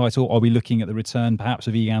Tour title? Are we looking at the return perhaps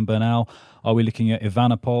of Egan Bernal? Are we looking at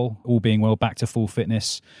Evenepoel, all being well, back to full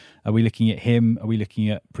fitness? Are we looking at him? Are we looking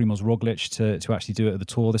at Primoz Roglic to actually do it at the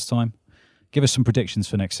Tour this time? Give us some predictions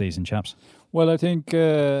for next season, chaps. Well, I think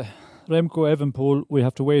Remco Evenepoel, we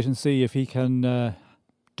have to wait and see if he can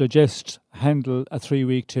handle a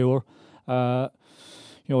 3-week tour.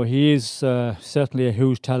 He is certainly a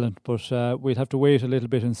huge talent, but we'll have to wait a little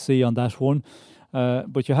bit and see on that one.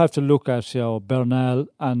 But you have to look at Bernal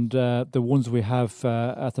and the ones we have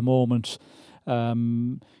at the moment,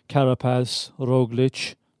 Carapaz,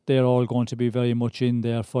 Roglic. They're all going to be very much in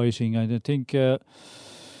there fighting, and I think, those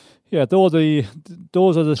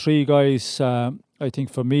are the 3 guys. I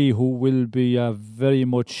think for me who will be very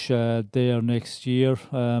much there next year.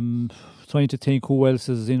 Trying to think who else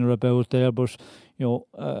is in or about there, but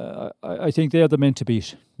I think they're the men to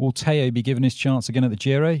beat. Will Teo be given his chance again at the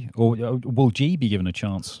Giro, or will G be given a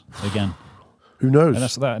chance again? Who knows? And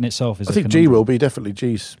that in itself is. I think G will be, definitely.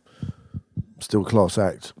 G's still class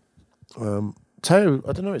act. Teo,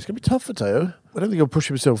 I don't know. It's going to be tough for Teo. I don't think he'll push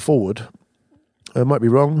himself forward. I might be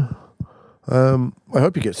wrong. I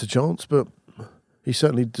hope he gets a chance, but he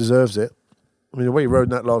certainly deserves it. I mean, the way he rode in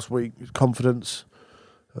that last week, his confidence.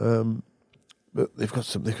 But they've got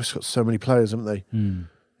so many players, haven't they?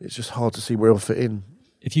 It's just hard to see where he'll fit in.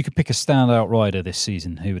 If you could pick a standout rider this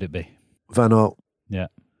season, who would it be? Van Aert. Yeah.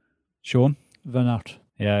 Sean? Van Aert.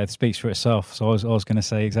 Yeah, it speaks for itself. So I was going to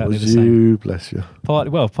say exactly the same. Bless you.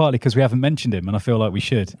 Partly because we haven't mentioned him, and I feel like we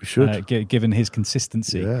should. We should. Given his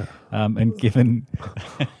consistency. Yeah. And given...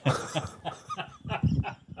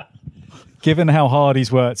 Given how hard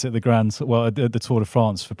he's worked at the Tour de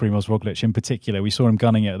France for Primoz Roglic in particular, we saw him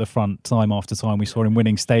gunning it at the front time after time. We saw him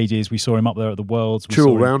winning stages. We saw him up there at the Worlds. True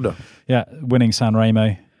all-rounder. Yeah, winning San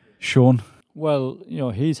Remo. Sean? Well,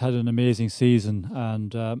 he's had an amazing season,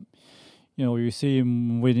 and you see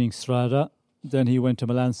him winning Strada. Then he went to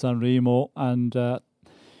Milan-San Remo, and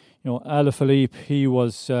Alaphilippe, he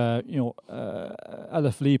was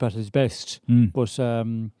Alaphilippe at his best, but.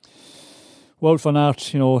 Wout van Aert,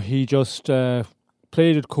 he just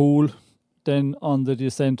played it cool. Then on the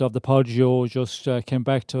descent of the Poggio, just came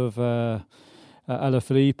back to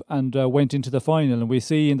Alaphilippe and went into the final. And we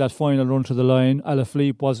see in that final run to the line,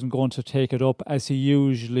 Alaphilippe wasn't going to take it up as he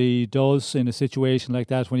usually does in a situation like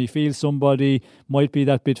that. When he feels somebody might be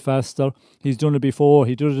that bit faster, he's done it before.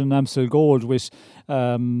 He did it in Amstel Gold with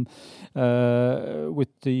the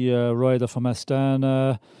rider from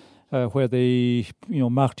Astana. Where they,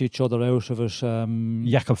 marked each other out of it.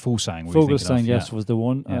 Jakob Fuglsang. Fuglsang, yes, was the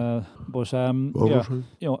one. Yeah.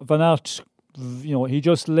 Van Aert, he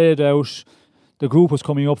just laid out. The group was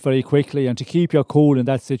coming up very quickly, and to keep your cool in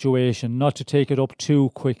that situation, not to take it up too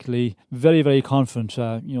quickly. Very, very confident,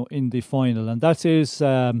 in the final, and that is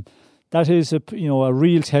a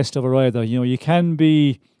real test of a rider. You can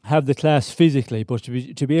have the class physically, but to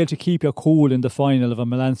be able to keep your cool in the final of a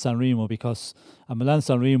Milan-San Remo, because a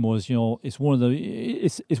Milan-San Remo is it's one of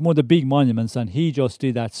the big monuments, and he just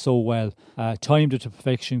did that so well. Timed it to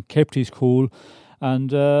perfection, kept his cool,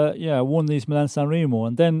 and won these Milan-San Remo.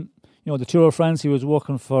 And then the Tour of France, he was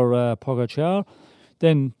working for Pogacar.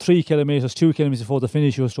 Then 2 kilometers before the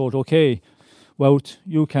finish, he was told, okay, Wout,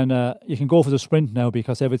 you can go for the sprint now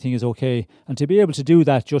because everything is okay. And to be able to do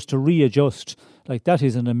that, just to readjust, that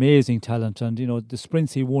is an amazing talent. And the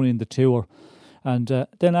sprints he won in the Tour, and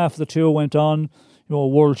then after the Tour went on,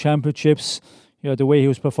 World Championships, the way he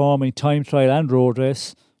was performing, time trial and road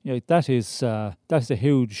race, that is a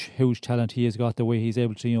huge talent he has got. The way he's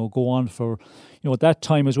able to go on for that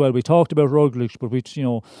time as well. We talked about Roglic, but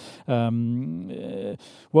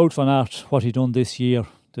Wout van Aert, what he done this year.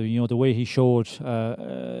 The way he showed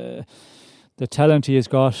the talent he has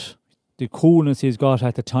got, the coolness he's got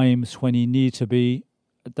at the times when he needs to be,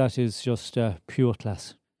 that is just pure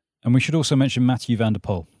class. And we should also mention Mathieu van der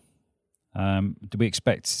Poel. Do we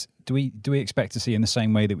expect to see, in the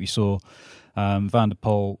same way that we saw Van der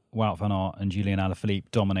Poel, Wout van Aert and Julian Alaphilippe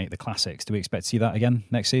dominate the classics, do we expect to see that again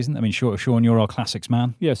next season? I mean, Sean, you're our classics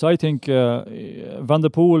man. Yes, I think Van der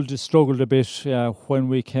Poel just struggled a bit when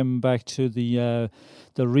we came back to the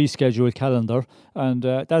rescheduled calendar, and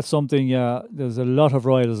that's something. There's a lot of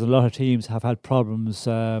riders, a lot of teams have had problems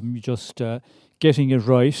just getting it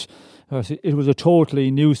right. It was a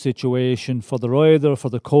totally new situation for the rider, for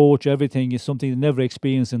the coach. Everything is something they never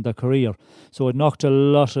experienced in their career. So it knocked a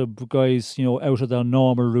lot of guys, out of their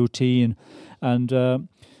normal routine. And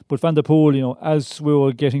but Van der Poel, as we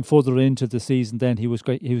were getting further into the season, then he was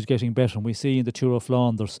getting better. And we see in the Tour of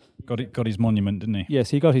Flanders, got his monument, didn't he? Yes,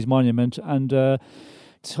 he got his monument, and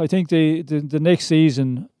I think the next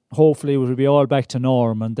season hopefully it will be all back to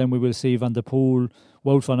norm, and then we will see Van der Poel.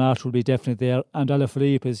 Wout van Aert will be definitely there, and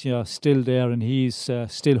Alaphilippe is still there, and he's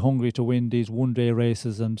still hungry to win these one-day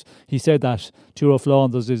races. And he said that Tour of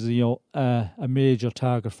Flanders is a major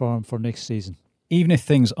target for him for next season. Even if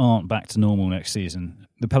things aren't back to normal next season,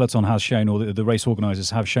 the peloton has shown, or the race organisers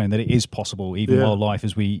have shown, that it is possible, even while life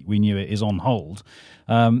as we knew it is on hold,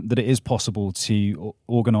 that it is possible to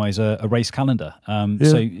organise a race calendar.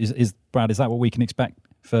 So, is Brad, is that what we can expect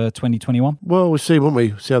for 2021? Well, we'll see, won't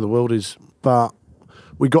we? See how the world is, but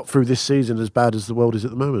we got through this season as bad as the world is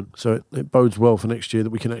at the moment. So it bodes well for next year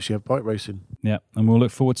that we can actually have bike racing. Yeah, and we'll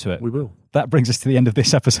look forward to it. We will. That brings us to the end of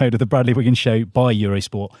this episode of the Bradley Wiggins Show by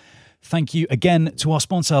Eurosport. Thank you again to our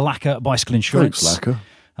sponsor, Lacquer Bicycle Insurance. Thanks,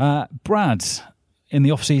 Lacquer. Brad, in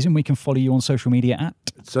the off-season, we can follow you on social media at...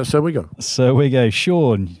 So we go. So we go.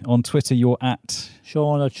 Sean, on Twitter, you're at...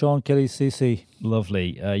 Sean at Sean Kelly CC.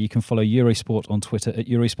 Lovely. You can follow Eurosport on Twitter at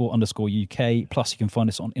Eurosport_UK. Plus, you can find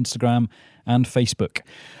us on Instagram and Facebook.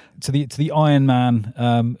 To the Iron Man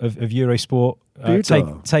of Eurosport,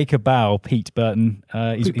 take a bow, Pete Burton.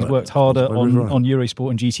 He's worked harder on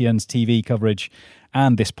Eurosport and GTN's TV coverage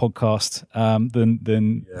and this podcast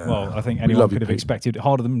than I think anyone could have expected.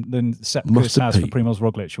 Harder than Sepp Kuss has for Primoz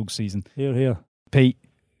Roglic all season. Here. Pete,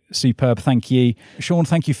 superb. Thank you. Sean,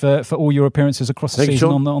 thank you for all your appearances across the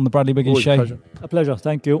season on the Bradley Wiggins Show. A pleasure.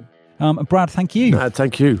 Thank you. Brad, thank you.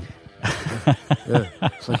 Thank you.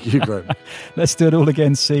 Thank you, Graham. Let's do it all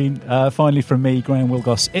again soon. Finally from me, Graham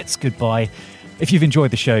Wilgoss, it's goodbye. If you've enjoyed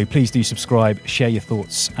the show, please do subscribe, share your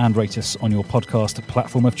thoughts and rate us on your podcast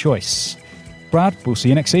platform of choice. Brad, we'll see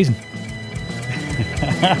you next season.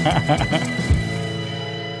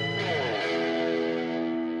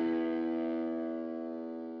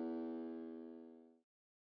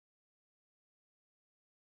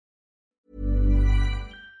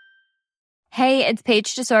 Hey, it's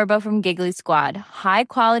Paige DeSorbo from Giggly Squad. High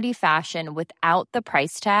quality fashion without the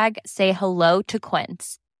price tag. Say hello to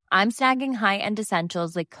Quince. I'm snagging high-end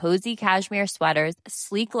essentials like cozy cashmere sweaters,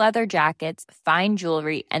 sleek leather jackets, fine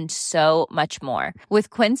jewelry, and so much more. With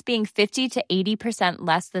Quince being 50 to 80%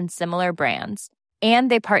 less than similar brands.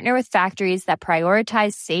 And they partner with factories that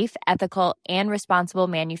prioritize safe, ethical, and responsible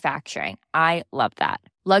manufacturing. I love that.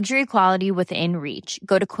 Luxury quality within reach.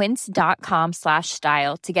 Go to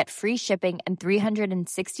quince.com/style to get free shipping and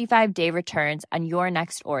 365-day returns on your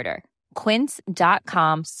next order.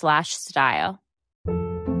 Quince.com/style.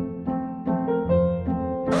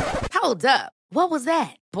 Hold up. What was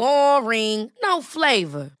that? Boring. No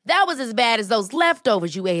flavor. That was as bad as those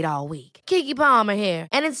leftovers you ate all week. Keke Palmer here,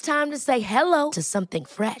 and it's time to say hello to something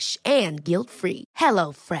fresh and guilt-free.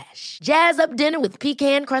 Hello Fresh. Jazz up dinner with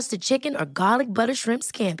pecan-crusted chicken or garlic butter shrimp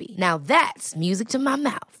scampi. Now that's music to my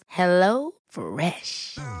mouth. Hello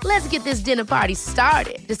Fresh. Let's get this dinner party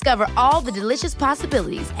started. Discover all the delicious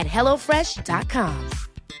possibilities at HelloFresh.com.